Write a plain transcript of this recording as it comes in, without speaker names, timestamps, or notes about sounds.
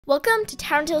Welcome to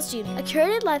Tavern Tales Junior, a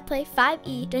curated live play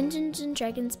 5e Dungeons &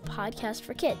 Dragons podcast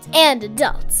for kids and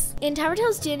adults. In Tavern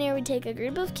Tales Junior, we take a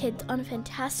group of kids on a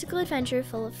fantastical adventure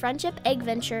full of friendship,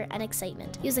 adventure, and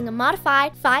excitement, using a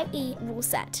modified 5e rule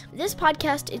set. This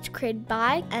podcast is created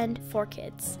by and for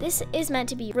kids. This is meant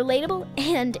to be relatable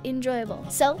and enjoyable.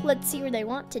 So let's see where they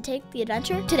want to take the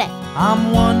adventure today.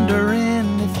 I'm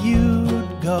wondering if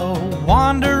you'd go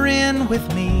wandering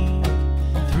with me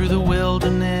through the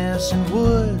wilderness and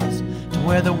woods to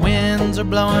where the winds are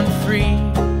blowing free,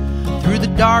 through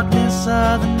the darkness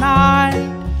of the night,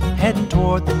 heading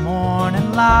toward the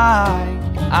morning light.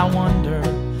 I wonder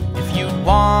if you'd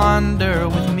wander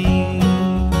with me,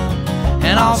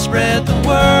 and I'll spread the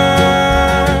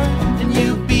word and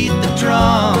you beat the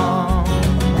drum.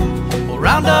 We'll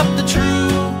round up the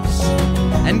troops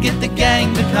and get the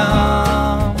gang to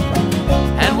come,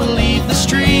 and we'll leave the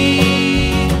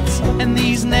streets and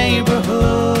these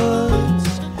neighborhoods,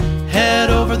 head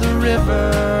over the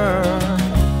river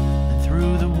and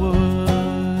through the woods.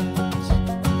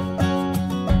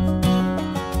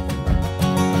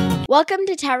 Welcome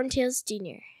to Tavern Tales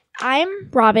Junior. I'm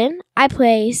Robin. I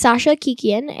play Sasha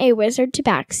Kikian, a wizard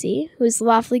tabaxi who's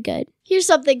lawfully good. Here's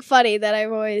something funny that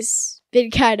I've always been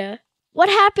what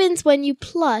happens when you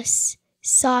plus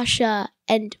Sasha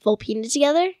and Volpina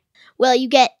together? Well, you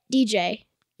get DJ.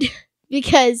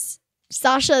 Because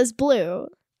Sasha is blue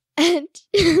and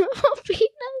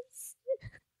Volpina's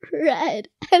red,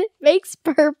 and it makes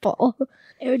purple.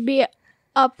 It would be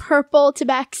a purple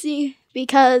tabaxi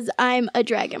because I'm a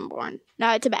dragonborn,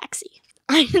 not a tabaxi.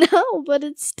 I know, but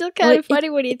it's still kind of funny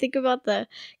when you think about the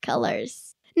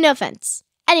colors. No offense.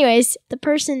 Anyways, the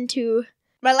person to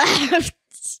my left.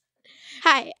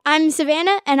 Hi, I'm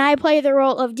Savannah, and I play the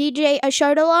role of DJ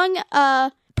Ashardalong,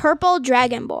 a purple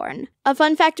dragonborn. A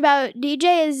fun fact about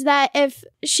DJ is that if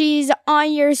she's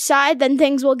on your side, then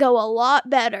things will go a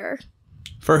lot better.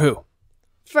 For who?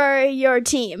 For your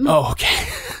team. Oh, okay.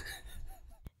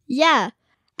 Yeah.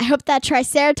 I hope that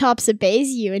Triceratops obeys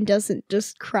you and doesn't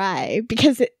just cry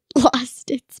because it lost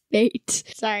its mate.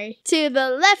 Sorry. To the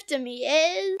left of me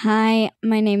is... Hi,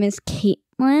 my name is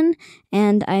Caitlin,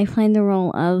 and I play the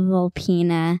role of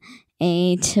Volpina,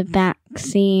 a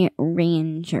tabaxi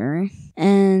ranger.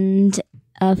 And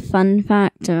a fun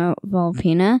fact about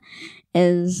Volpina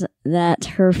is that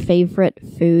her favorite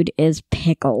food is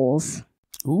pickles.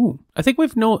 Ooh, I think we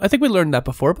learned that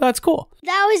before, but that's cool.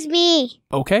 That was me.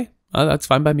 Okay, that's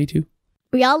fine by me too.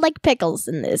 We all like pickles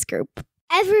in this group.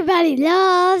 Everybody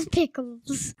loves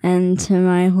pickles. And to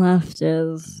my left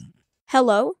is...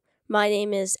 Hello, my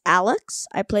name is Alex.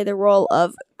 I play the role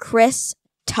of Chris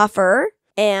Tuffer.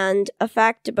 And a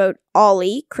fact about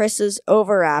Ollie, Chris's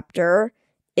Oviraptor,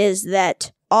 is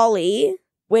that Ollie,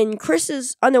 when Chris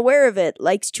is unaware of it,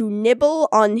 likes to nibble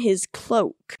on his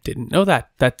cloak. Didn't know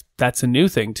that. That's a new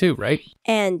thing too, right?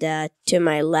 And to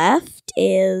my left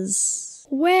is...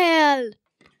 Well,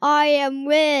 I am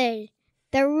Will,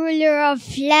 the ruler of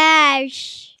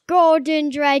Flash. Golden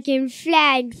Dragon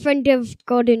Flag, friend of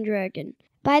Golden Dragon.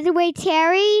 By the way,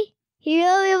 Terry, he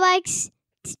really likes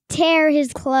to tear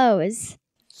his clothes.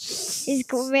 His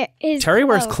Terry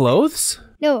wears clothes?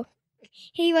 No,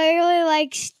 he really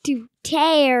likes to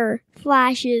tear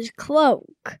Flash's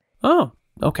cloak. Oh,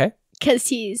 okay. Because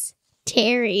he's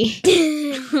Terry.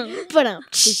 But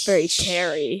he's very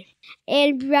Terry.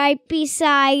 And right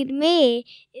beside me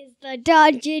is the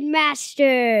Dungeon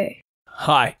Master.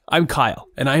 Hi, I'm Kyle,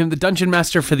 and I am the Dungeon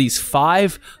Master for these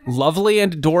 5 lovely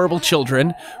and adorable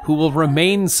children who will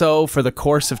remain so for the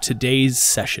course of today's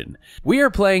session. We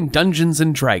are playing Dungeons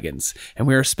 & Dragons, and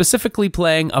we are specifically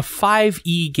playing a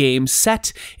 5e game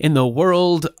set in the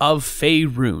world of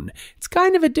Faerun. It's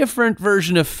kind of a different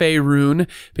version of Faerun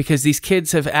because these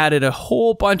kids have added a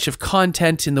whole bunch of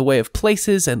content in the way of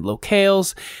places and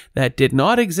locales that did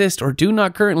not exist or do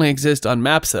not currently exist on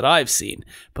maps that I've seen.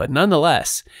 But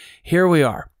nonetheless, here we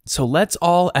are. So let's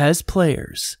all, as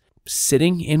players,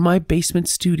 sitting in my basement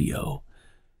studio,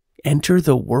 enter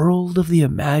the world of the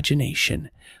imagination.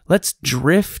 Let's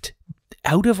drift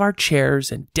out of our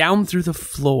chairs and down through the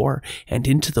floor and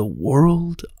into the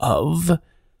world of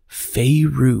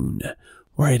Faerun,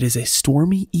 where it is a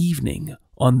stormy evening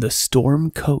on the Storm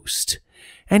Coast,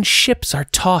 and ships are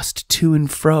tossed to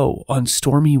and fro on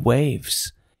stormy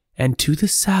waves. And to the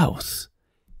south,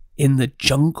 in the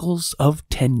jungles of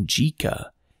Tenjika,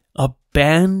 a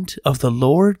band of the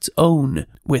Lord's own,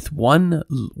 with one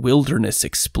wilderness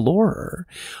explorer,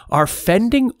 are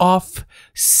fending off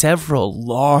several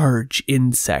large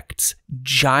insects,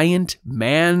 giant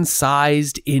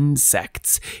man-sized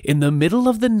insects, in the middle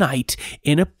of the night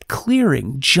in a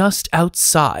clearing just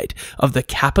outside of the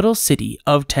capital city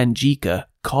of Tangika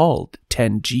called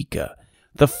Tangika.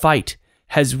 The fight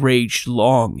has raged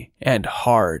long and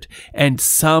hard, and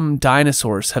some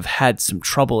dinosaurs have had some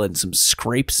trouble and some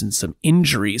scrapes and some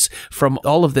injuries from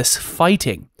all of this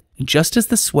fighting. And just as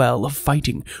the swell of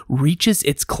fighting reaches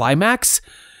its climax,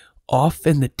 off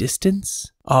in the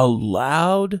distance, a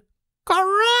loud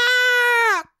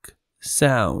crack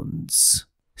sounds,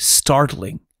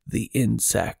 startling the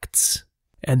insects,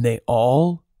 and they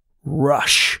all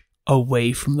rush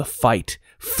away from the fight,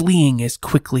 fleeing as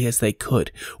quickly as they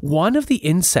could. One of the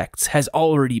insects has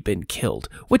already been killed.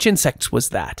 Which insect was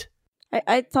that?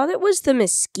 I thought it was the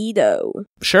mosquito.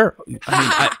 Sure.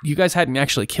 You guys hadn't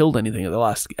actually killed anything in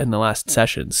the last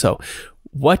session. So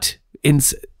what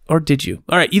or did you?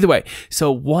 All right, either way.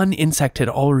 So one insect had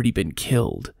already been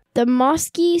killed. The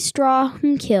Mosky Straw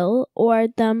Hunkill or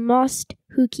the Most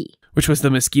Huki. Which was the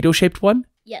mosquito-shaped one?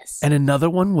 Yes. And another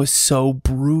one was so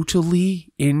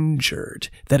brutally injured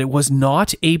that it was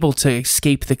not able to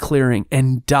escape the clearing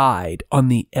and died on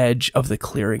the edge of the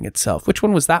clearing itself. Which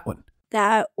one was that one?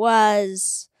 That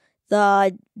was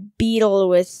the beetle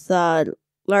with the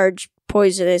large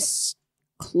poisonous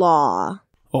claw.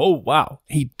 Oh, wow.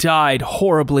 He died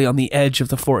horribly on the edge of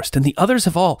the forest, and the others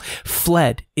have all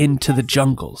fled into the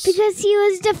jungles. Because he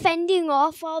was defending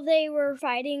off while they were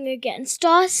fighting against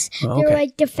us. Oh, They were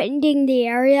okay. defending the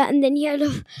area, and then he had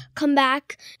to come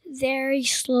back very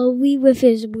slowly with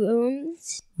his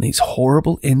wounds. These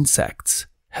horrible insects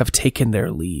have taken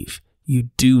their leave. You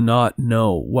do not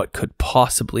know what could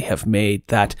possibly have made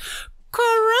that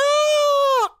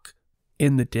crack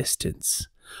in the distance.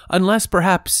 Unless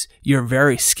perhaps you're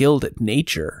very skilled at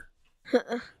nature.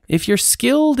 If you're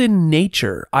skilled in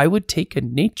nature, I would take a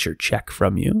nature check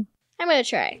from you. I'm going to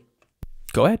try.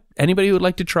 Go ahead. Anybody who would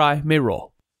like to try may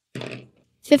roll.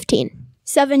 15.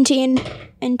 17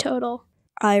 in total.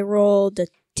 I rolled a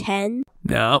 10.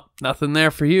 No, nothing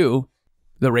there for you.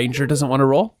 The ranger doesn't want to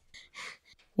roll?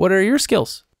 What are your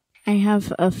skills? I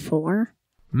have a 4.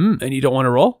 And you don't want to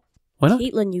roll? Why not?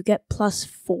 Caitlin, you get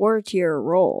 +4 to your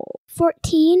roll.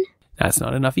 14. That's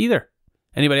not enough either.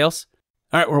 Anybody else?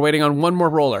 All right, we're waiting on one more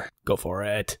roller. Go for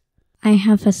it. I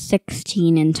have a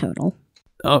 16 in total.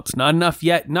 Oh, it's not enough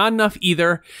yet. Not enough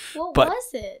either. What But- was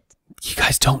it? You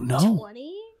guys don't know.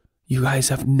 20? You guys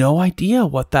have no idea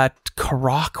what that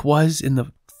karak was in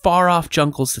the far-off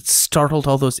jungles that startled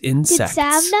all those Did insects.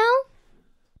 Sav know?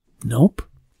 Nope.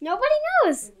 Nobody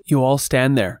knows. You all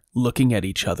stand there looking at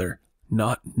each other,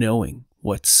 not knowing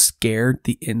what scared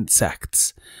the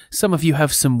insects. Some of you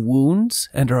have some wounds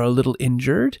and are a little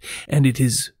injured, and it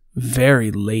is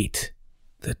very late.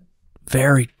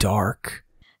 Very dark.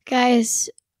 Guys,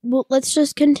 well, let's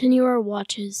just continue our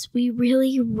watches. We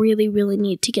really, really, really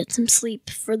need to get some sleep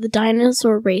for the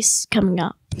dinosaur race coming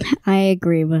up. I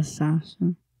agree with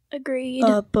Sasha. Agreed.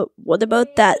 But what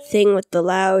about that thing with the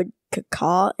loud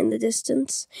caw in the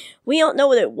distance? We don't know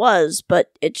what it was,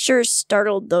 but it sure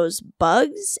startled those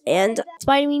bugs, and That's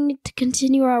why we need to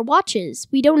continue our watches.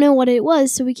 We don't know what it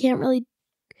was, so we can't really...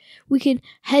 We could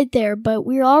head there, but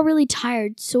we're all really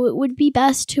tired, so it would be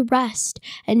best to rest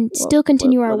and still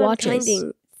continue our what watches.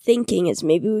 I'm thinking is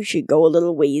maybe we should go a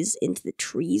little ways into the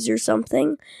trees or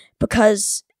something,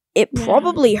 because it Yeah.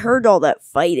 probably heard all that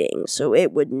fighting, so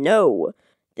it would know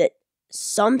that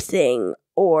something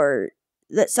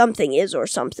is or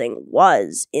something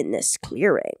was in this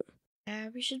clearing.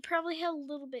 We should probably head a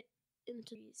little bit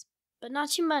into these, but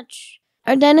not too much.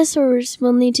 Our dinosaurs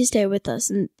will need to stay with us,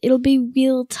 and it'll be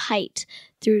real tight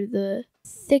through the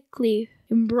thickly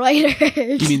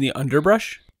embroidered You mean the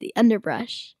underbrush? the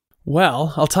underbrush.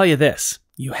 Well, I'll tell you this.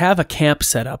 You have a camp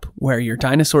set up where your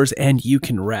dinosaurs and you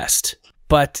can rest.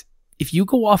 But if you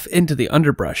go off into the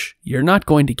underbrush, you're not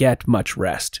going to get much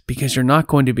rest because you're not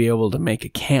going to be able to make a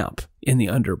camp in the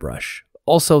underbrush.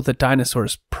 Also, the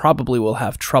dinosaurs probably will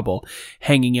have trouble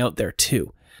hanging out there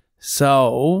too.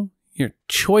 So, your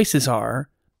choices are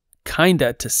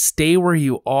kinda to stay where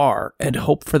you are and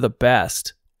hope for the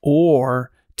best,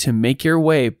 or to make your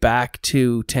way back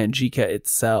to Tangika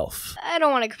itself. I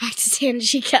don't want to go back to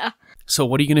Tangika. So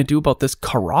what are you going to do about this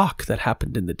karak that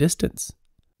happened in the distance?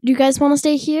 Do you guys want to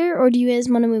stay here, or do you guys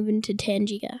want to move into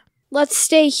Tangika? Let's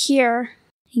stay here.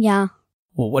 Yeah.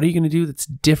 Well, what are you going to do that's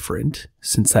different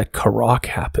since that karak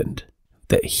happened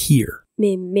here?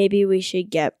 Maybe we should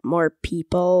get more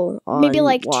people on Maybe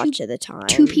like watch at a time.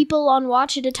 2 people on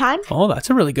watch at a time. Oh, that's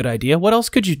a really good idea. What else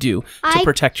could you do to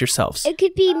protect yourselves? It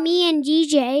could be me and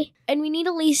DJ. And we need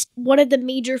at least one of the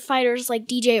major fighters like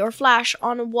DJ or Flash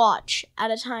on watch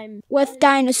at a time. With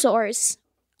dinosaurs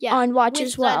on watch with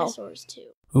as well. Dinosaurs too.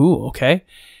 Ooh, okay.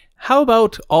 How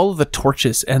about all of the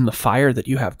torches and the fire that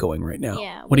you have going right now?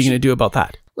 Yeah, What are you going to do about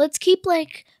that? Let's keep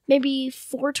like maybe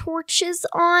 4 torches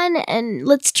on, and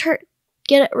let's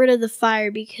get rid of the fire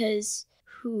because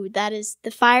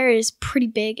the fire is pretty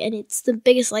big and it's the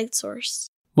biggest light source.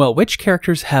 Well, which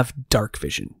characters have dark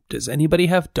vision? Does anybody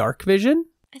have dark vision?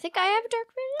 I think I have dark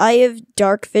vision. I have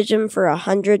dark vision for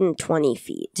 120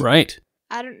 feet. Right.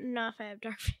 I don't know if I have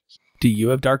dark vision. Do you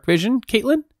have dark vision,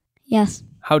 Caitlin? Yes.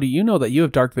 How do you know that you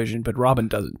have dark vision, but Robin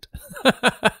doesn't? We're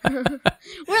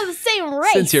the same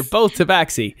race. Since you're both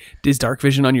Tabaxi, is dark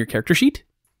vision on your character sheet?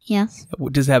 Yes.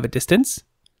 Does it have a distance?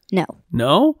 No.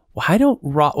 No? Why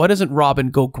doesn't Robin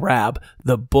go grab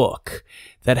the book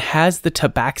that has the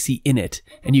Tabaxi in it,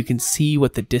 and you can see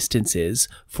what the distance is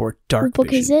for dark What book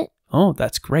vision? is it? Oh,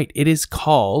 that's great. It is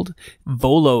called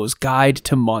Volo's Guide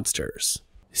to Monsters.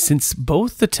 Since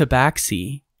both the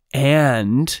Tabaxi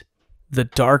and the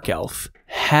Dark Elf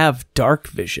have dark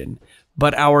vision,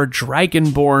 but our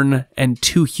Dragonborn and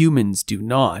 2 humans do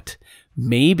not,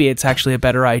 maybe it's actually a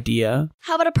better idea.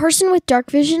 How about a person with dark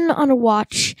vision on a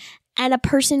watch and a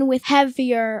person with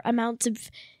heavier amounts of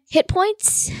hit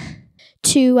points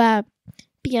to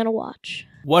be on a watch?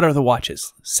 What are the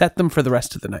watches? Set them for the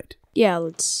rest of the night. Yeah,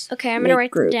 let's. Okay, I'm going to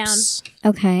write them down.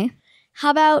 Okay. How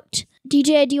about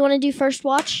DJ, do you want to do first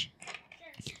watch?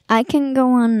 I can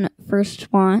go on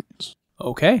first watch.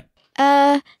 Okay.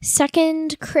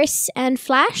 Second, Chris and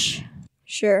Flash.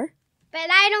 Sure. But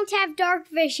I don't have dark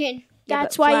vision. Yeah,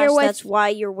 That's but why Flash, you're with. That's why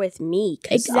you're with me,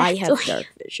 because I have Exactly. dark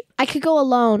vision. I could go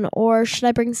alone, or should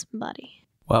I bring somebody?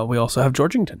 Well, we also have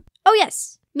Georgington. Oh,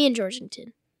 yes. Me and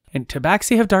Georgington. And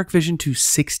Tabaxi have dark vision to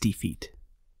 60 feet.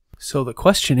 So the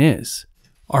question is,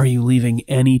 are you leaving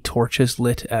any torches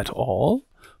lit at all?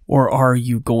 Or are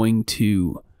you going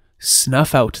to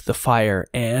snuff out the fire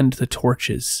and the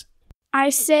torches? I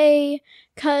say,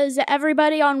 because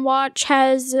everybody on watch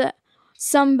has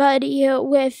somebody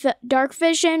with dark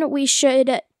vision, we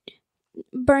should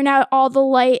burn out all the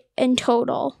light in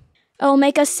total. It'll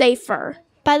make us safer.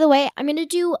 By the way, I'm going to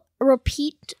do a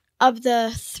repeat of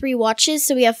the 3 watches,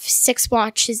 so we have 6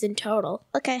 watches in total.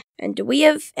 Okay. And do we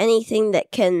have anything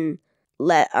that can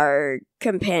let our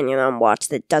companion on watch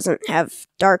that doesn't have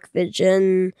dark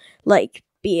vision, like,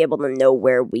 be able to know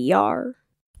where we are?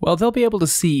 Well, they'll be able to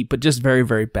see, but just very,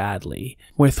 very badly.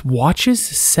 With watches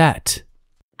set,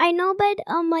 I know, but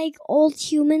like old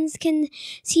humans can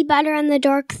see better in the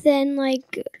dark than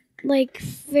like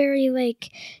very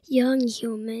like young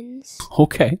humans.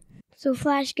 okay, So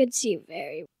Flash could see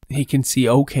very. he can see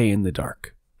okay in the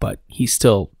dark, but he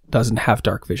still doesn't have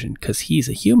dark vision because he's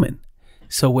a human.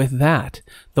 So with that,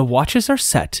 the watches are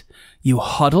set, you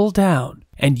huddle down,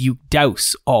 and you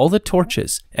douse all the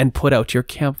torches and put out your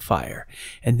campfire.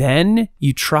 And then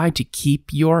you try to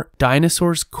keep your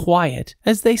dinosaurs quiet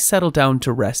as they settle down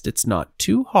to rest. It's not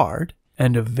too hard.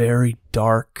 And a very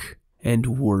dark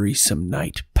and worrisome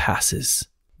night passes.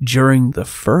 During the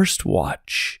first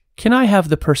watch, can I have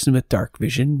the person with dark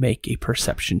vision make a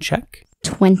perception check?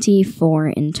 24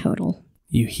 in total.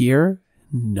 You hear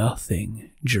nothing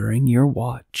during your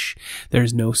watch.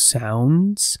 There's no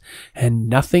sounds, and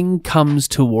nothing comes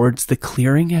towards the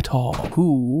clearing at all.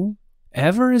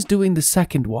 Whoever is doing the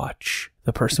second watch,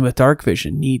 the person with dark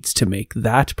vision needs to make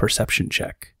that perception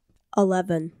check.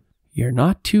 11. You're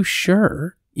not too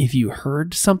sure if you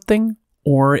heard something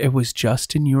or it was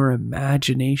just in your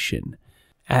imagination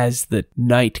as the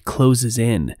night closes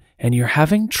in and you're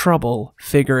having trouble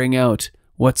figuring out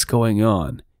what's going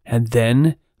on. And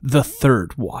then the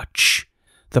third watch.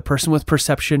 The person with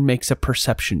perception makes a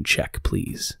perception check,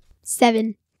 please.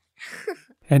 7.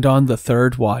 And on the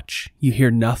third watch, you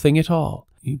hear nothing at all.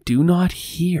 You do not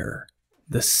hear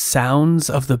the sounds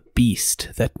of the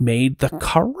beast that made the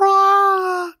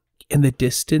karak in the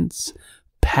distance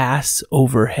pass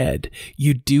overhead.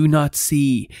 You do not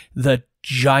see the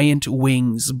giant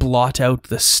wings blot out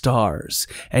the stars,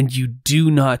 and you do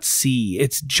not see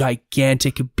its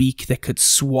gigantic beak that could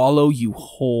swallow you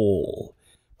whole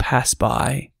pass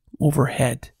by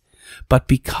overhead. But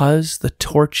because the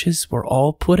torches were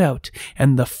all put out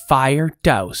and the fire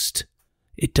doused,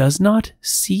 it does not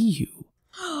see you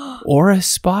or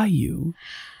espy you,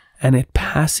 and it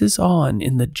passes on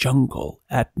in the jungle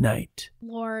at night.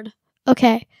 Lord.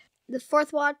 Okay. The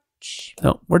fourth watch.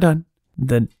 No, we're done.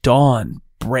 The dawn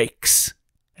breaks,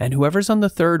 And whoever's on the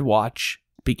third watch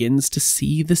begins to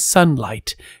see the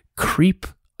sunlight creep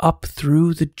up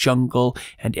through the jungle,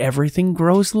 and everything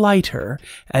grows lighter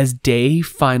as day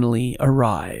finally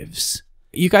arrives.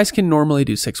 You guys can normally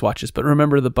do 6 watches, but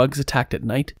remember the bugs attacked at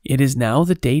night. It is now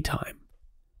the daytime.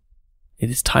 It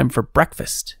is time for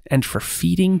breakfast and for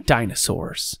feeding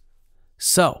dinosaurs.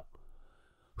 So,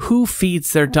 who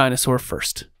feeds their dinosaur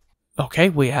first? Okay,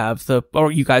 we have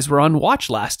you guys were on watch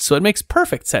last, so it makes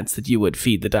perfect sense that you would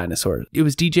feed the dinosaur. It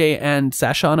was DJ and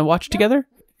Sasha on a watch together?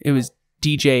 It was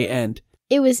DJ and...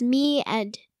 It was me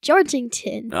and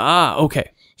Georgington. Ah,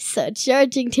 okay. So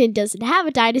Georgington doesn't have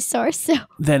a dinosaur, so...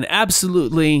 Then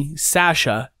absolutely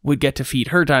Sasha would get to feed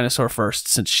her dinosaur first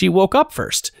since she woke up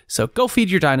first. So go feed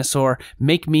your dinosaur.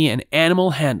 Make me an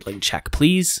animal handling check,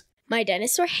 please. My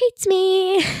dinosaur hates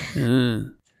me.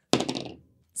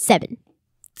 7.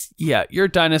 Yeah, your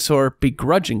dinosaur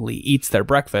begrudgingly eats their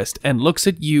breakfast and looks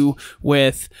at you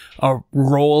with a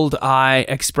rolled eye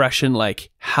expression like,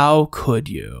 how could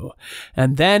you?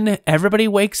 And then everybody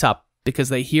wakes up because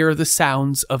they hear the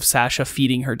sounds of Sasha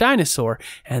feeding her dinosaur,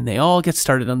 and they all get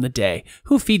started on the day.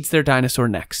 Who feeds their dinosaur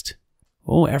next?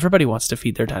 Oh, everybody wants to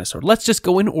feed their dinosaur. Let's just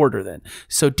go in order then.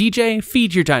 So DJ,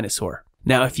 feed your dinosaur.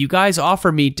 Now, if you guys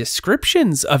offer me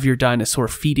descriptions of your dinosaur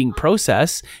feeding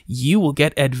process, you will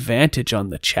get advantage on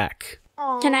the check.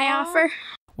 Can I offer?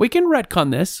 We can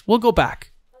retcon this. We'll go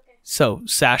back. Okay. So,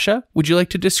 Sasha, would you like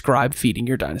to describe feeding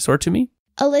your dinosaur to me?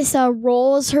 Alyssa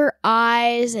rolls her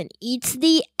eyes and eats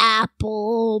the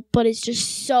apple, but is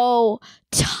just so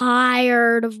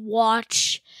tired of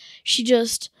watch. She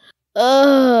just,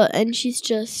 and she's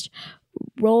just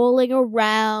rolling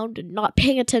around and not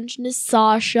paying attention to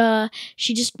Sasha.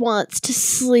 She just wants to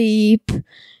sleep.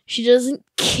 She doesn't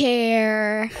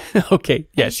care. Okay,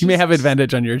 yes, you may have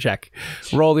advantage on your check.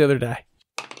 Roll the other die.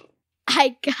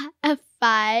 I got a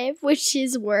 5, which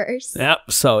is worse.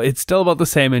 Yep, so it's still about the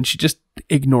same, and she just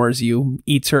ignores you,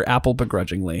 eats her apple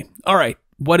begrudgingly. All right,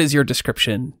 what is your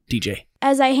description, DJ?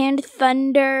 As I hand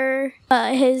Thunder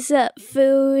his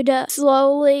food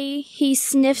slowly, he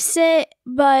sniffs it,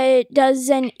 but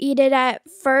doesn't eat it at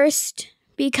first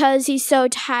because he's so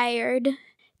tired.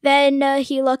 Then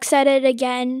he looks at it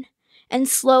again and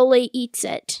slowly eats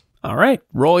it. All right,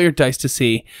 roll your dice to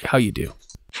see how you do.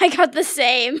 I got the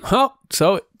same. Oh,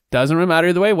 so it doesn't really matter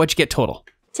either way. What'd you get total?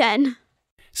 10.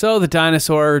 So the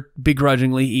dinosaur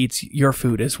begrudgingly eats your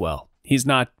food as well. He's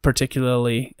not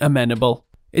particularly amenable.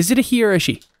 Is it a he or a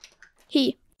she?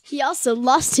 He. He also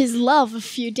lost his love a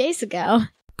few days ago.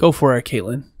 Go for it,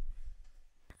 Caitlin.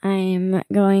 I'm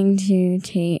going to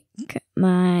take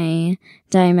my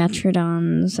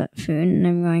Dimetrodon's food and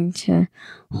I'm going to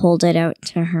hold it out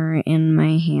to her in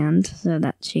my hand so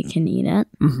that she can eat it.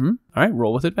 Mm-hmm. All right,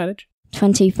 roll with advantage.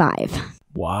 25.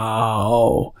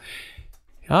 Wow.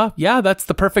 Yeah, that's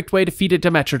the perfect way to feed a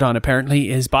Dimetrodon, apparently,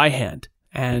 is by hand.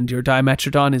 And your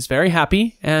Dimetrodon is very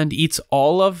happy and eats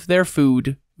all of their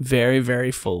food very, very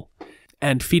full.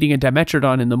 And feeding a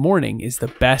Dimetrodon in the morning is the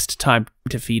best time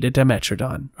to feed a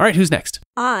Dimetrodon. All right, who's next?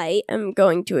 I am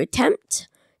going to attempt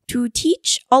to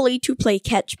teach Ollie to play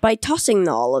catch by tossing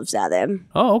the olives at him.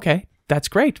 Oh, okay. That's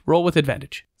great. Roll with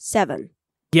advantage. 7.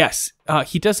 Yes,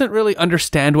 he doesn't really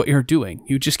understand what you're doing.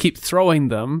 You just keep throwing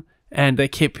them, and they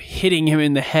keep hitting him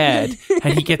in the head,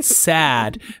 and he gets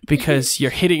sad because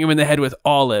you're hitting him in the head with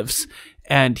olives,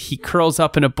 and he curls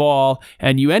up in a ball,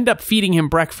 and you end up feeding him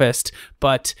breakfast,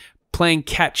 but playing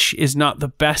catch is not the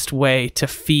best way to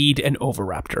feed an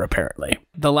oviraptor, apparently.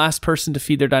 The last person to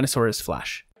feed their dinosaur is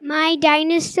Flash. My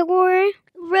dinosaur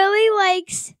really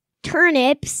likes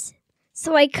turnips.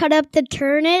 So I cut up the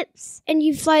turnips and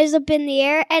he flies up in the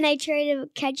air and I try to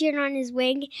catch it on his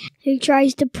wing. He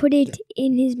tries to put it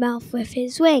in his mouth with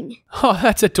his wing. Oh,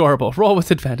 that's adorable. Roll with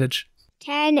advantage.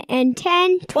 10 and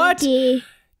 10, 20. What?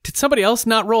 Did somebody else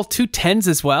not roll 2 10s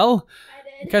as well?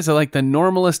 You guys are like the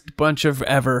normalest bunch of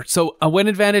ever. So a win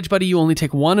advantage, buddy, you only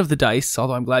take 1 of the dice,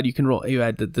 although I'm glad you can roll. You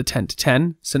add the 10 to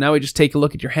 10. So now we just take a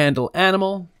look at your handle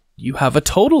animal. You have a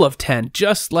total of 10,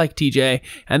 just like TJ.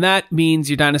 And that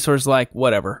means your dinosaur's like,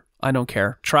 whatever, I don't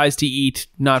care. Tries to eat,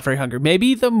 not very hungry.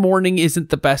 Maybe the morning isn't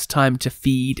the best time to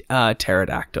feed a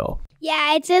pterodactyl.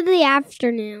 Yeah, it's in the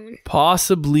afternoon.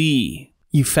 Possibly.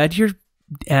 You fed your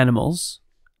animals.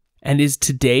 And is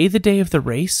today the day of the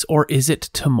race, or is it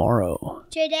tomorrow?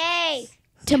 Today.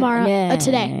 Tomorrow.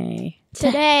 Today. Today.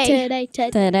 Today. Today.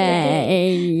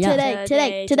 Today. Today.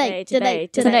 Today. Today. Today. Today.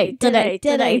 Today. Today.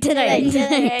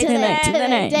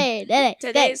 Today.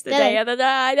 Today's the day of the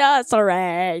dinosaur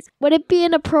race. Would it be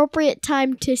an appropriate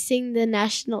time to sing the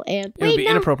national anthem? It would be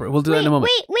inappropriate. We'll do that in a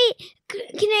moment. Wait.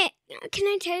 Can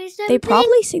I tell you something? They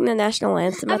probably sing the national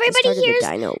anthem at the start of the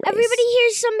dino race. Everybody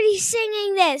hears somebody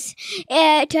singing this.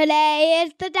 Today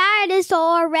is the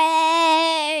dinosaur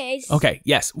race. Okay,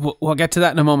 yes, we'll get to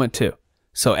that in a moment too.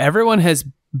 So everyone has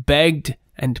begged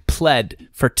and pled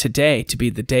for today to be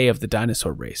the day of the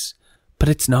dinosaur race, but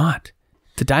it's not.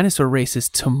 The dinosaur race is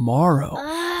tomorrow.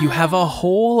 You have a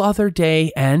whole other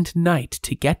day and night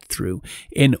to get through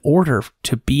in order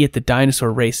to be at the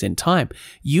dinosaur race in time.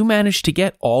 You managed to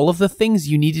get all of the things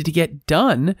you needed to get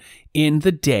done in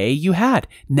the day you had.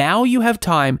 Now you have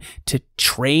time to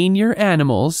train your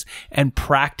animals and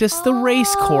practice the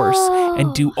race course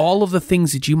and do all of the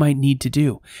things that you might need to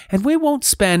do. And we won't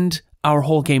spend our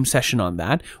whole game session on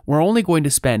that. We're only going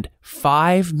to spend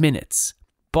 5 minutes.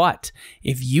 But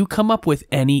if you come up with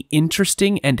any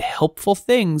interesting and helpful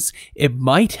things, it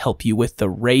might help you with the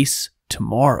race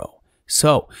tomorrow.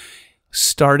 So,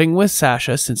 starting with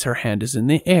Sasha, since her hand is in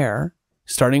the air,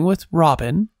 starting with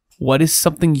Robin, what is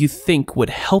something you think would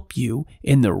help you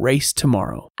in the race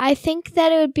tomorrow? I think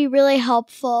that it would be really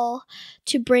helpful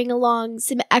to bring along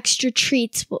some extra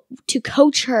treats to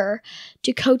coach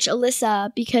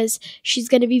Alyssa, because she's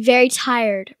going to be very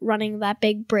tired running that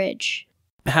big bridge.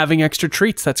 Having extra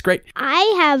treats, that's great.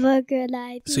 I have a good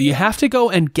idea. So you have to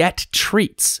go and get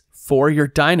treats for your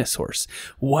dinosaurs.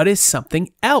 What is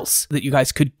something else that you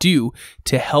guys could do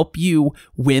to help you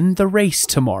win the race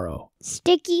tomorrow?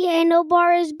 Sticky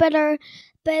handlebars, but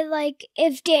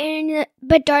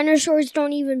dinosaurs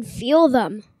don't even feel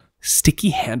them.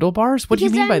 Sticky handlebars? What do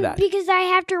you mean by that? Because I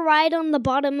have to ride on the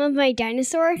bottom of my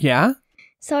dinosaur. Yeah?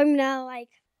 So I'm now like...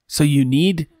 So you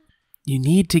need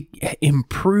to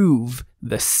improve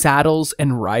the saddles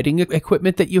and riding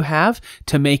equipment that you have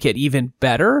to make it even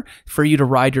better for you to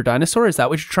ride your dinosaur. Is that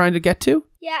what you're trying to get to?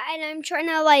 Yeah, and I'm trying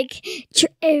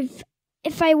to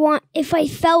if I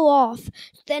fell off,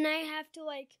 then I have to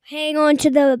hang on to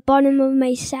the bottom of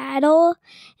my saddle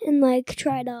and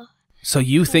try to. So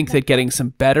you think that getting some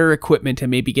better equipment and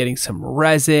maybe getting some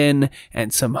resin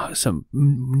and some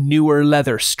newer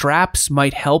leather straps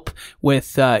might help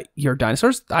with your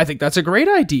dinosaurs? I think that's a great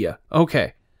idea.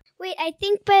 Okay. Wait,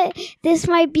 but this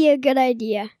might be a good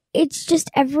idea. It's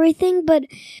just everything, but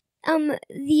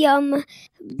the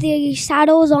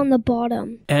saddle's on the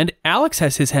bottom. And Alex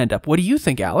has his hand up. What do you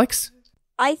think, Alex?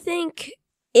 I think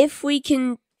if we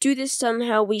can do this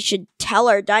somehow, we should tell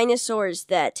our dinosaurs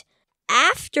that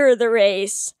after the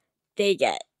race, they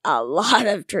get a lot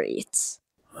of treats.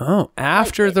 Oh,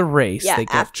 after the race, yeah, they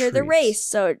get after the treats. race,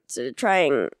 so to try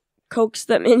and coax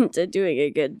them into doing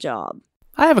a good job.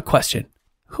 I have a question.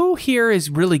 Who here is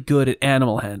really good at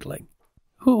animal handling?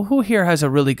 Who here has a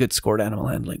really good score at animal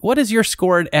handling? What is your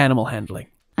score at animal handling?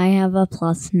 I have a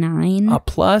 +9. A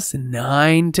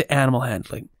 +9 to animal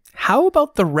handling. How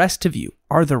about the rest of you?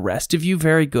 Are the rest of you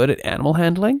very good at animal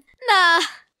handling? Nah.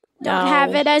 No. Don't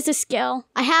have it as a skill.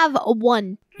 I have a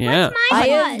 1. Yeah. I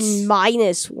have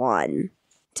 -1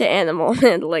 to animal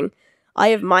handling. I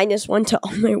have -1 to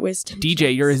all my wisdom. DJ,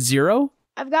 you're a 0?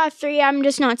 I've got 3. I'm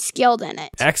just not skilled in it.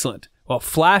 Excellent. Well,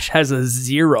 Flash has a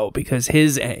 0 because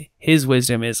his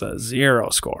wisdom is a 0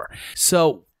 score.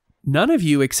 So none of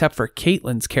you, except for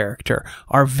Caitlin's character,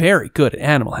 are very good at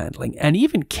animal handling. And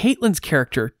even Caitlin's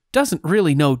character doesn't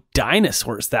really know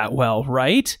dinosaurs that well,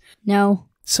 right? No.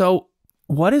 So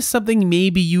what is something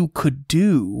maybe you could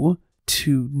do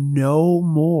to know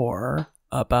more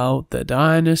about the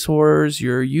dinosaurs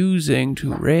you're using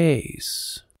to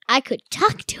race? I could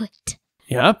talk to it.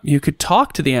 Yeah, you could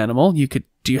talk to the animal.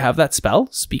 Do you have that spell?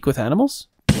 Speak with animals?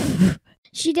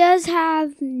 She does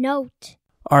have note.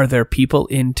 Are there people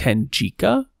in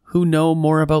Tenjika who know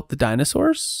more about the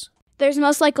dinosaurs? There's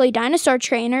most likely dinosaur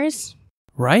trainers.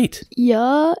 Right.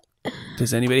 Yeah.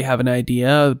 Does anybody have an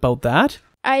idea about that?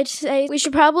 I'd say we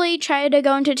should probably try to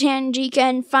go into Tanjika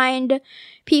and find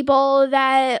people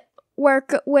that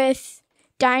work with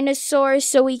dinosaurs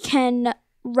so we can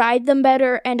ride them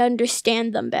better and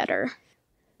understand them better.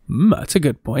 That's a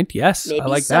good point. Yes, Maybe I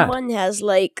like that. someone has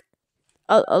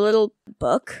a little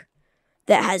book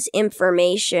that has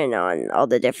information on all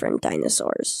the different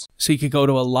dinosaurs. So you could go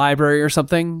to a library or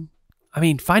something? I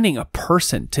mean, finding a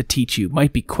person to teach you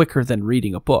might be quicker than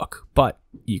reading a book, but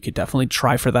you could definitely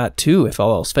try for that too if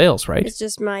all else fails, right? It's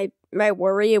just my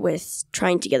worry with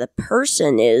trying to get a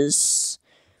person is,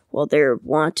 well, there are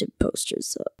wanted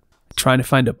posters up. Trying to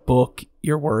find a book,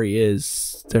 your worry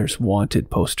is there's wanted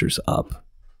posters up.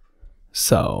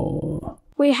 So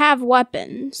We have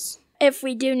weapons if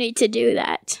we do need to do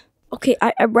that. Okay,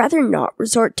 I'd rather not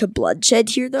resort to bloodshed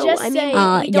here, though. Just I mean,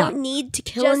 saying. we don't need to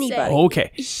kill Just anybody.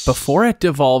 Okay, before it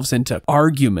devolves into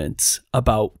arguments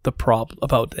about the problem,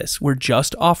 about this, we're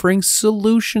just offering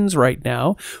solutions right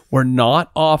now. We're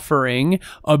not offering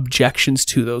objections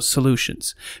to those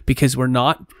solutions because we're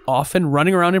not often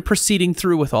running around and proceeding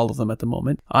through with all of them at the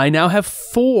moment. I now have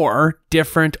 4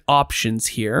 different options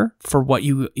here for what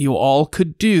you all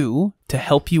could do to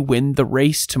help you win the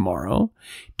race tomorrow.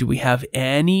 Do we have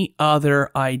any other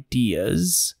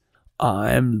ideas?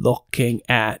 I'm looking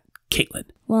at Caitlin.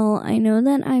 Well, I know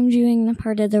that I'm doing the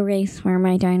part of the race where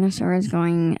my dinosaur is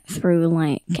going through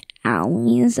like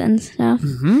alleys and stuff.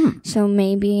 Mm-hmm. So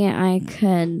maybe I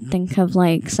could think of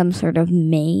like some sort of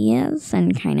maze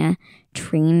and kind of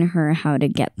train her how to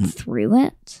get through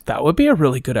it. That would be a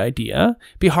really good idea.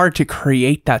 Be hard to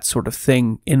create that sort of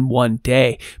thing in one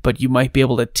day, but you might be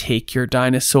able to take your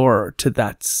dinosaur to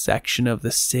that section of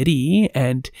the city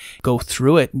and go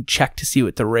through it and check to see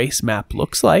what the race map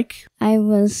looks like. I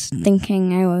was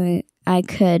thinking I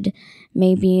could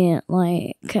maybe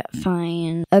like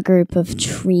find a group of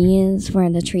trees where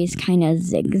the trees kind of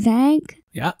zigzag.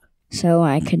 Yeah. So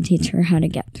I could teach her how to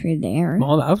get through there.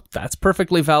 Well, that's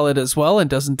perfectly valid as well and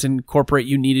doesn't incorporate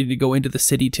you needing to go into the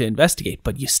city to investigate,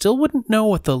 but you still wouldn't know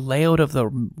what the layout of the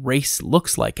race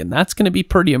looks like, and that's going to be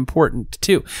pretty important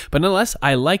too. But nonetheless,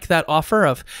 I like that offer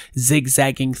of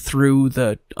zigzagging through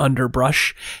the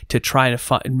underbrush to try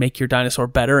to make your dinosaur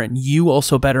better, and you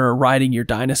also better at riding your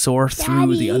dinosaur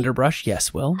through the Daddy? underbrush.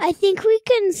 Yes, Will? I think we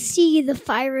can see the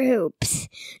fire hoops,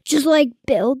 just like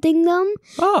building them.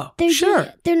 Oh,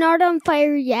 sure. They're not on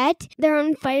fire yet. They're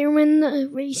on fire when the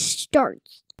race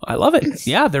starts. I love it.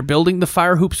 Yeah, they're building the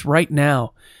fire hoops right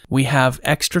now. We have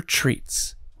extra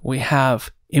treats. We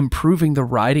have improving the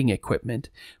riding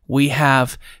equipment. We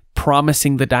have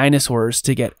promising the dinosaurs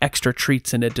to get extra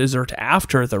treats and a dessert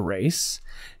after the race.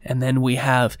 And then we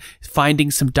have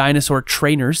finding some dinosaur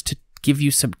trainers to give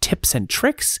you some tips and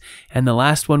tricks. And the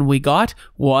last one we got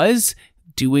was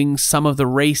doing some of the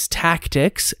race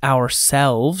tactics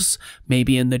ourselves,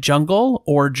 maybe in the jungle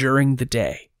or during the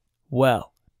day.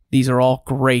 Well, these are all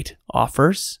great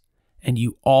offers, and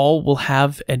you all will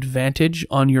have advantage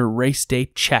on your race day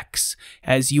checks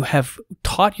as you have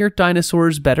taught your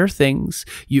dinosaurs better things.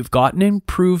 You've gotten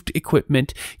improved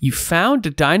equipment. You found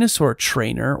a dinosaur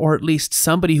trainer, or at least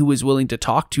somebody who is willing to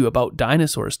talk to you about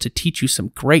dinosaurs to teach you some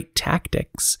great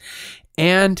tactics.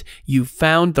 And you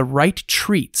found the right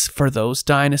treats for those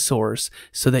dinosaurs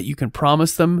so that you can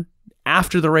promise them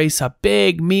after the race a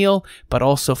big meal, but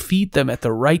also feed them at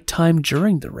the right time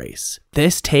during the race.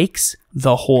 This takes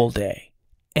the whole day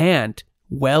and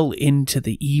well into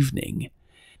the evening.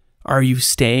 Are you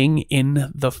staying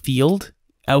in the field,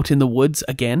 out in the woods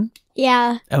again?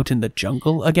 Yeah, Out in the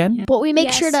jungle again? but we make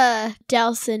Yes. sure to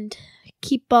douse and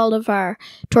keep all of our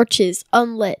torches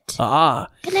unlit. Ah,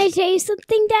 Can I tell you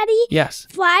something, Daddy? yes.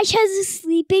 Flash has a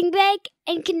sleeping bag,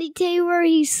 and can I tell you where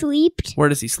he slept? Where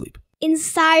does he sleep?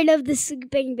 Inside of the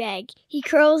sleeping bag. He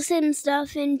curls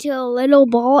himself into a little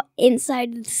ball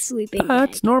inside of the sleeping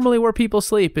That's bag. normally where people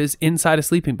sleep, is inside a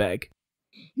sleeping bag.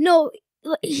 No,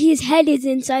 his head is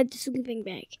inside the sleeping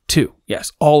bag. 2.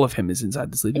 Yes, all of him is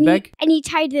inside the sleeping bag. And he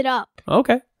tied it up.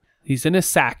 Okay. He's in a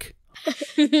sack.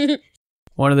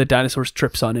 One of the dinosaurs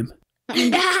trips on him.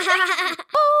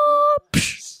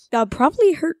 That'll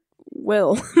probably hurt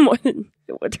Will more than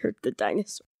it would hurt the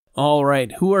dinosaur. All right.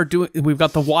 We've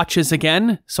got the watches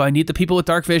again. So I need the people with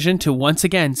dark vision to once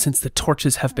again, since the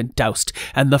torches have been doused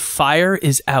and the fire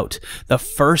is out, the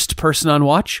first person on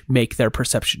watch, make their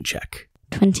perception check.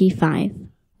 25.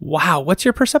 Wow. What's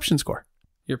your perception score?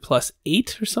 You're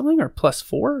 +8 or something, or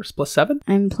 +4 or +7?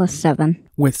 I'm +7.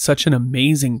 With such an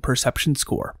amazing perception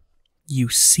score, you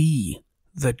see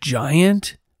the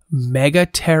giant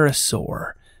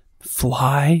Megapterosaur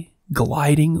fly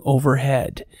gliding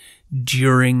overhead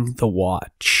during the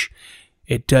watch.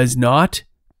 It does not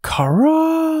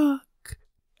carock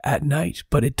at night,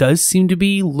 but it does seem to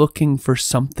be looking for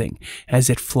something as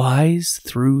it flies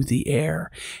through the air.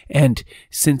 And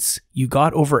since you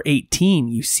got over 18,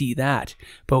 you see that.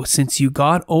 But since you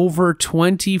got over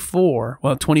 24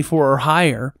 or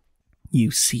higher,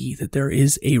 you see that there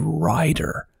is a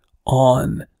rider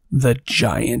on the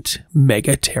giant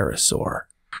Megapterosaur.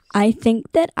 I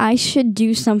think that I should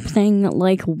do something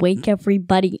like wake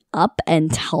everybody up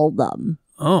and tell them.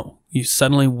 Oh, you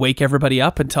suddenly wake everybody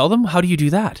up and tell them? How do you do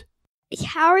that?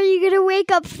 How are you going to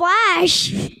wake up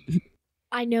Flash?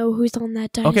 I know who's on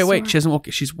that dinosaur. Okay, wait,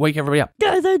 she's wake everybody up.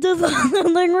 Guys, I did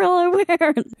something really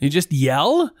weird. You just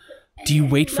yell? Do you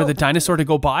wait for the dinosaur to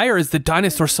go by, or is the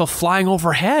dinosaur still flying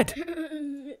overhead?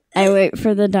 I wait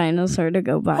for the dinosaur to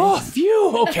go by. Oh,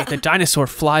 phew. Okay, the dinosaur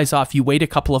flies off. You wait a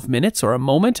couple of minutes or a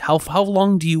moment. How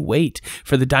long do you wait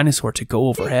for the dinosaur to go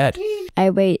overhead? I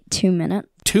wait 2 minutes.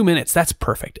 2 minutes, that's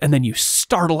perfect. And then you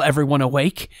startle everyone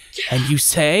awake and you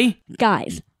say,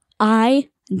 Guys, I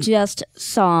just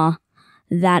saw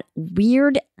that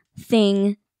weird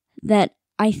thing that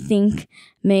I think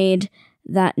made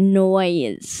that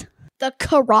noise. The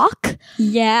Karok?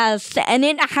 Yes, and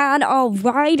it had a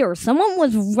rider. Someone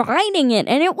was riding it,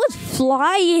 and it was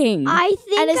flying. I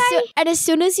think And as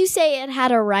soon as you say it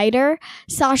had a rider,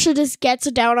 Sasha just gets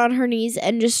down on her knees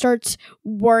and just starts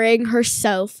worrying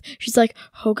herself. She's like,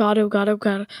 oh God, oh God, oh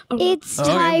God. Oh God. it's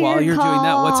okay, Tiger while you're doing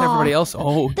that, what's Claw. everybody else?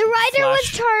 Oh, The rider was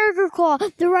Flash. Tiger Claw.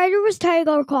 The rider was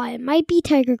Tiger Claw. It might be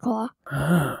Tiger Claw.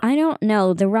 I don't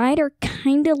know. The rider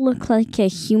kind of looked like a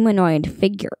humanoid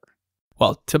figure.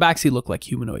 Well, Tabaxi look like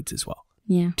humanoids as well.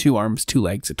 Yeah. 2 arms, 2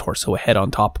 legs, a torso, a head on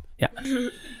top. Yeah.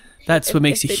 That's what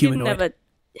makes you If they humanoid. didn't have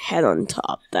a head on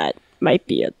top, that might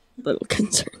be a little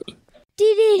concerning. Did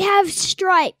it have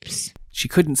stripes? She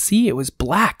couldn't see. It was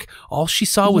black. All she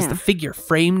saw was the figure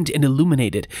framed and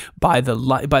illuminated by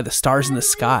the stars in the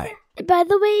sky. By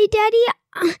the way,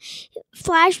 Daddy,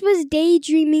 Flash was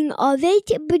daydreaming of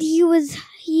it, but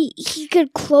he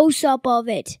could close up of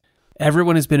it.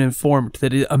 Everyone has been informed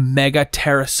that a mega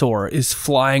pterosaur is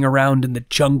flying around in the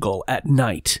jungle at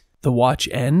night. The watch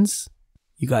ends.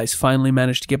 You guys finally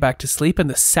manage to get back to sleep, and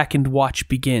the second watch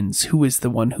begins. Who is the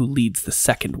one who leads the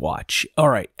second watch? All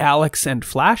right, Alex and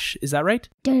Flash, is that right?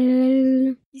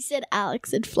 Dun. You said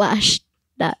Alex and Flash.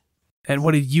 That. And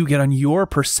what did you get on your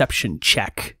perception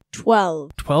check?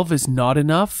 12. 12 is not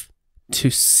enough to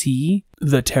see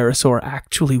the pterosaur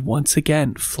actually once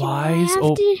again flies.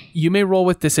 You may roll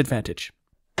with disadvantage.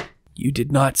 You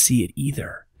did not see it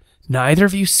either. Neither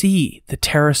of you see the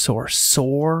pterosaur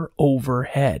soar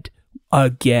overhead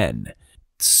again,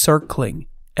 circling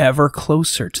ever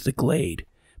closer to the glade.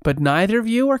 But neither of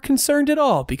you are concerned at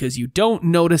all because you don't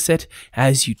notice it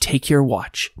as you take your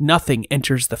watch. Nothing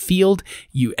enters the field.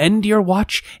 You end your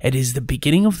watch. It is the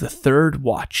beginning of the third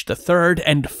watch, the third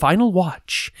and final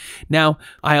watch. Now,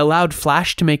 I allowed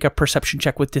Flash to make a perception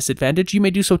check with disadvantage. You may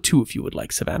do so too if you would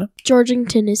like, Savannah.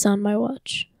 Georgington is on my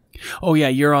watch. Oh yeah,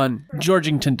 you're on.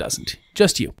 Georgington doesn't.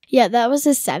 Just you. Yeah, that was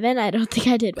a 7. I don't think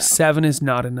I did well. 7 is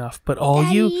not enough, but all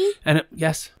you... Daddy? And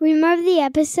yes? Remember the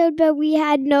episode, but we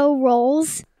had no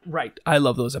rolls? Right. I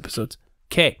love those episodes.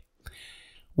 Okay.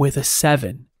 With a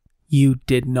 7, you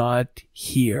did not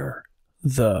hear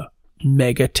the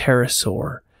mega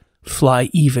pterosaur fly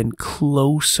even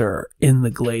closer in the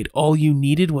glade. All you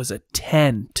needed was a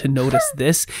 10 to notice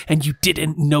this, and you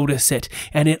didn't notice it.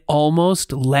 And it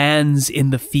almost lands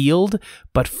in the field,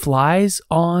 but flies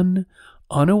on,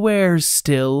 unawares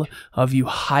still of you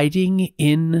hiding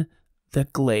in the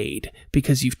glade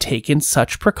because you've taken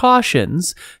such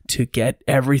precautions to get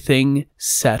everything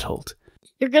settled.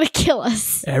 You're gonna kill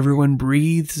us. Everyone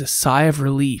breathes a sigh of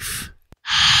relief.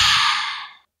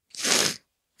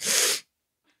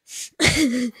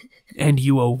 And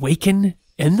you awaken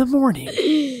in the morning,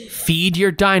 feed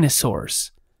your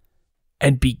dinosaurs,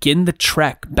 and begin the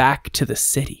trek back to the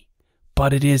city.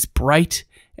 But it is bright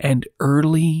and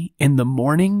early in the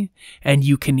morning, and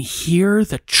you can hear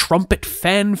the trumpet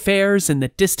fanfares in the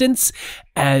distance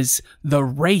as the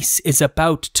race is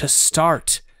about to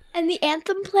start. And the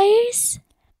anthem plays?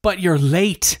 But you're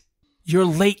late. You're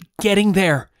late getting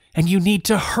there, and you need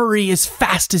to hurry as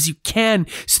fast as you can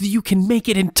so that you can make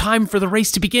it in time for the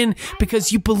race to begin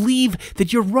because you believe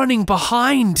that you're running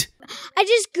behind. I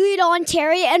just get on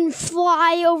Terry and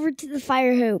fly over to the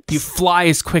fire hoops. You fly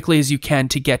as quickly as you can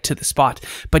to get to the spot,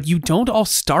 but you don't all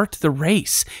start the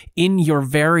race in your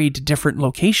varied different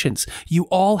locations. You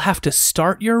all have to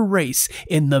start your race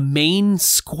in the main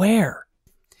square.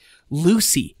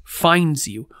 Lucy finds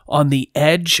you on the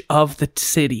edge of the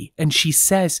city, and she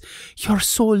says, "You're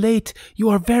so late. You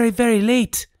are very, very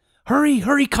late. Hurry,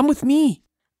 hurry, come with me."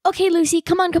 Okay, Lucy,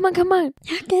 come on.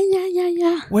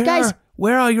 Yeah. Guys.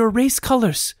 Where are your race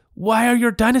colors? Why are your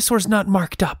dinosaurs not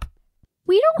marked up?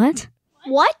 We don't... What?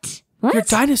 What? Your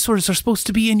dinosaurs are supposed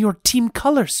to be in your team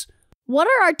colors. What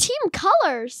are our team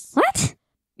colors? What?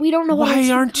 We don't know what our Why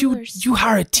team aren't colors. you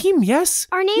are a team, yes?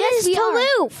 Our name Yes, is we are.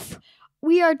 Toulouf.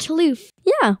 We are Toulouf.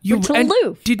 Yeah, You we're and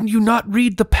Toulouf. didn't you not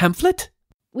read the pamphlet?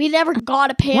 We never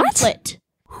got a pamphlet.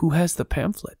 Who has the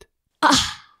pamphlet?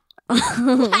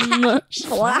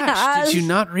 Flash. Did you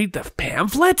not read the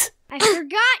pamphlet? I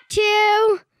forgot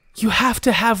to. You have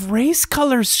to have race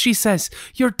colors, she says.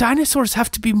 Your dinosaurs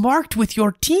have to be marked with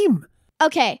your team.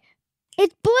 Okay.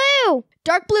 It's blue.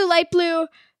 Dark blue, light blue,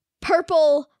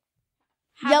 purple,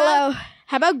 yellow.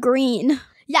 How about green?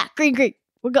 Yeah, green.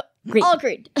 We'll go Green. all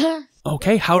green.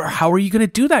 Okay, how are you going to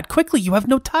do that quickly? You have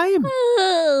no time.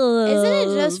 Isn't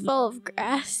it just full of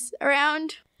grass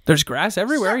around? There's grass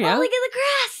everywhere, yeah. Look at the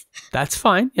grass. That's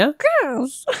fine, yeah.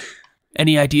 Grass.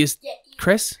 Any ideas,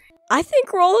 Chris? I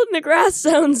think rolling the grass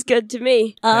sounds good to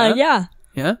me. Yeah.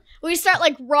 Yeah? We start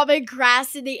like rubbing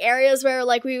grass in the areas where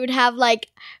like we would have like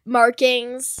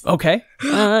markings. Okay.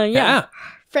 Yeah.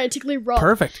 Frantically rub.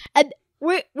 Perfect. And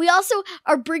we also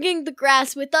are bringing the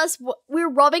grass with us. We're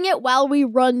rubbing it while we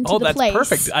run to the place. Oh, that's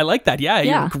perfect. I like that. Yeah,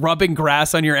 Yeah. you're rubbing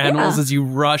grass on your animals as you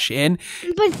rush in.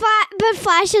 But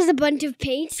Flash has a bunch of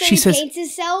paints, so She he says- paints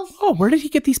himself. Oh, where did he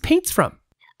get these paints from?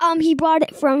 He brought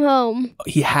it from home.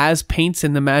 He has paints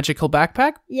in the magical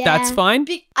backpack? Yeah. That's fine.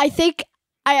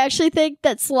 I actually think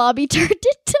that Slobby turned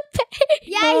into paint.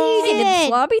 Yeah, he Did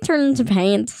did. Slobby turn into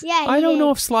paint? Yeah, I don't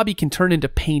know if Slobby can turn into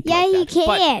paint Yeah, like he that,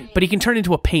 but- can. But he can turn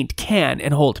into a paint can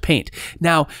and hold paint.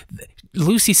 Now,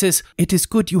 Lucy says, it is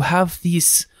good you have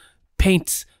these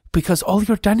paints because all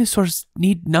your dinosaurs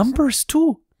need numbers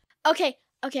too. Okay.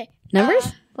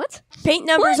 Numbers? What? Paint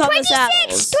numbers on the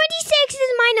saddles. 26 is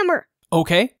my number.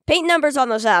 Okay. Paint numbers on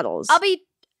the saddles. I'll be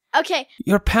okay.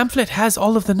 Your pamphlet has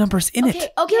all of the numbers in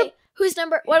it. Okay. Whose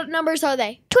number? What numbers are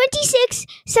they? 26,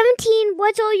 17.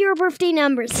 What's all your birthday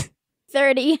numbers?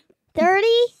 30. 30,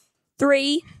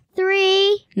 3.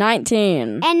 3,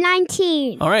 19. and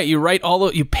 19. All right,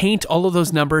 you paint all of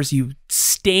those numbers, you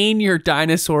stain your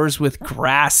dinosaurs with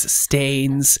grass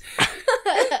stains.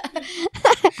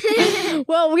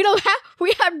 Well, we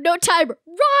have no time.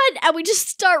 Run! And we just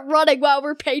start running while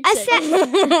we're painting.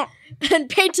 And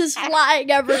paint is flying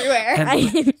everywhere.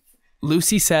 And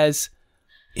Lucy says,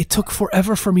 it took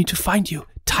forever for me to find you.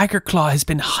 Tiger Claw has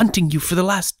been hunting you for the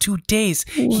last 2 days.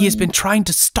 He has been trying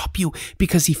to stop you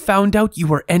because he found out you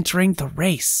were entering the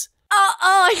race.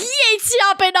 He ain't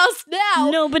stopping us now.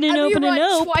 Nope. And we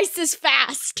run twice as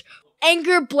fast.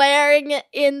 Anger blaring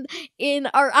in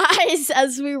our eyes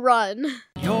as we run.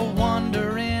 You're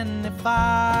wondering if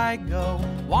I go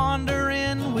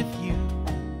wandering with you,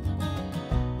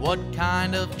 what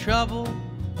kind of trouble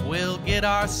we'll get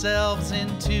ourselves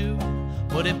into.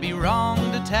 Would it be wrong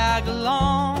to tag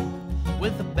along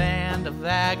with a band of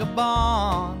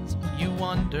vagabonds? You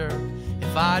wonder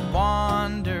if I'd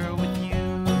wander with you.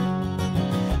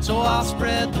 So I'll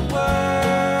spread the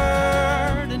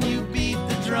word and you beat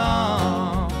the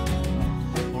drum.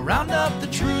 We'll round up the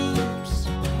troops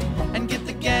and get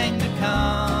the gang to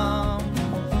come,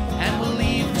 and we'll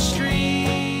leave the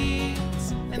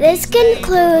streets. This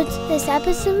concludes this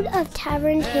episode of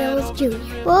Tavern Tales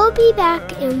Junior. We'll be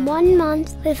back in 1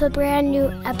 month with a brand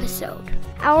new episode.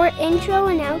 Our intro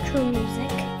and outro music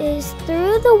is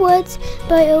Through the Woods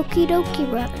by Okie Dokie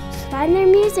Brothers. Find their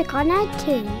music on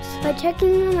iTunes by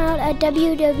checking them out at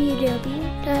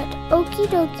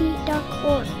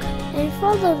www.okiedokie.org and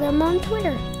follow them on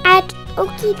Twitter at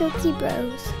Okie Dokie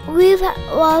Bros. We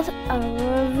love a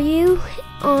review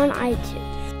on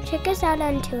iTunes. Check us out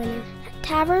on Twitter at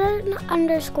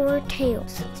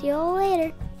Tavern_Tales. See you all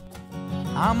later.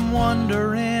 I'm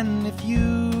wondering if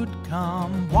you'd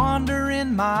come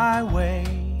wandering my way.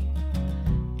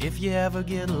 If you ever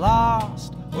get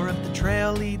lost, or if the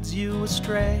trail leads you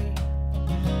astray,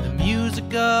 the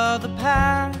music of the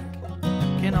pack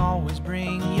can always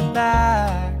bring you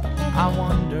back. I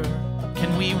wonder,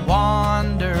 can we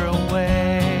wander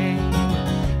away?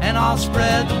 And I'll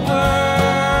spread the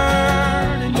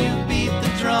word and you beat the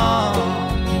drum.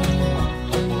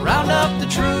 We'll round up the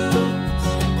troops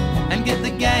and get the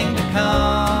gang to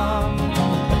come,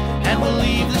 and we'll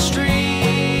leave the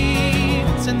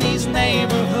streets in these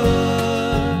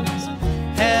neighborhoods,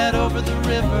 head over the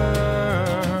river